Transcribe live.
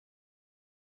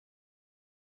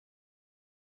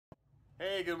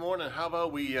Hey, good morning. How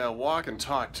about we walk and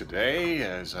talk today,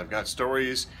 as I've got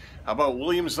stories about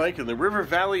Williams Lake and the River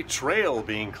Valley Trail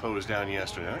being closed down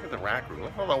yesterday. Look at the rack room.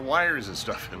 Look at all the wires and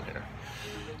stuff in there.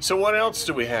 So what else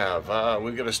do we have?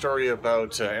 We've got a story about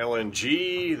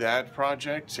LNG, that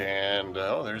project, and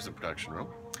oh, there's the production room.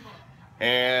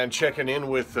 And checking in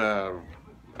with, I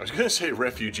was going to say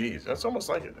refugees. That's almost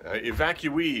like it.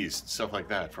 Evacuees, stuff like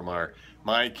that from our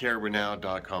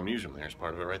mycarebonow.com newsroom. There's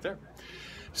part of it right there.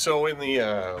 So in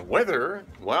the weather,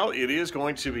 well, it is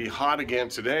going to be hot again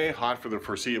today, hot for the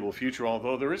foreseeable future,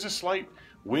 although there is a slight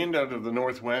wind out of the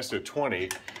northwest at 20,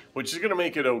 which is going to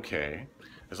make it okay,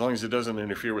 as long as it doesn't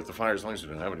interfere with the fires, as long as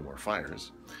we don't have any more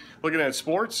fires. Looking at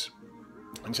sports,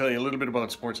 I'll tell you a little bit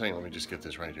about sports. Hang on, let me just get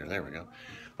this right here. There we go.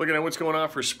 Looking at what's going on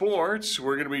for sports,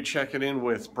 we're going to be checking in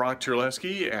with Brock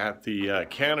Terleski at the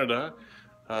Canada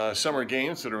Summer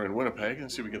Games that are in Winnipeg.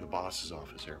 And see if we get the boss's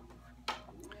office here.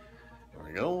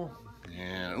 There we go.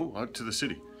 And, oh, out to the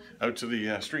city. Out to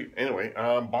the street. Anyway,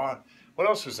 what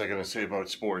else was I going to say about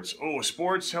sports? Oh,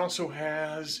 sports also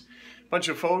has a bunch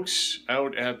of folks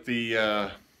out at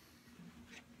the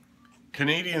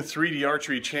Canadian 3D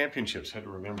Archery Championships. Had to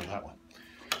remember that one.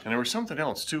 And there was something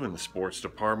else, too, in the sports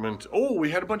department. Oh,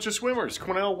 we had a bunch of swimmers,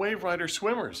 Quesnel Wave Rider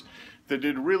swimmers, that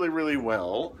did really, really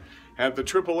well at the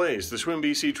AAAs, the Swim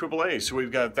BC AAA. So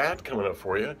we've got that coming up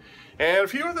for you. And a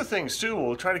few other things, too.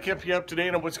 We'll try to keep you up to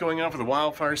date on what's going on for the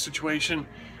wildfire situation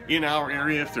in our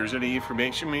area, if there's any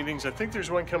information meetings. I think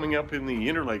there's one coming up in the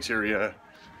Interlakes area.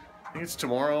 I think it's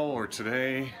tomorrow or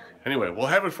today. Anyway, we'll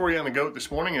have it for you on the Goat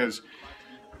this morning as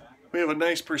we have a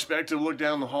nice perspective look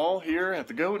down the hall here at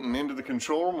the Goat and into the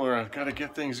control room where I've got to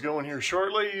get things going here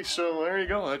shortly. So there you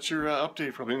go. That's your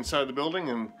update from inside the building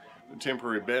and the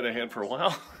temporary bed I had for a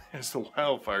while as the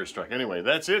wildfire struck. Anyway,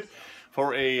 that's it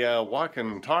for a walk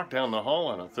and talk down the hall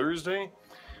on a Thursday.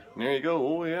 And there you go.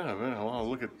 Oh, yeah. Well,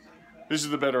 look at this. Is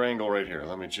the better angle right here.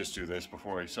 Let me just do this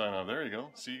before I sign off. There you go.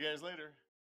 See you guys later.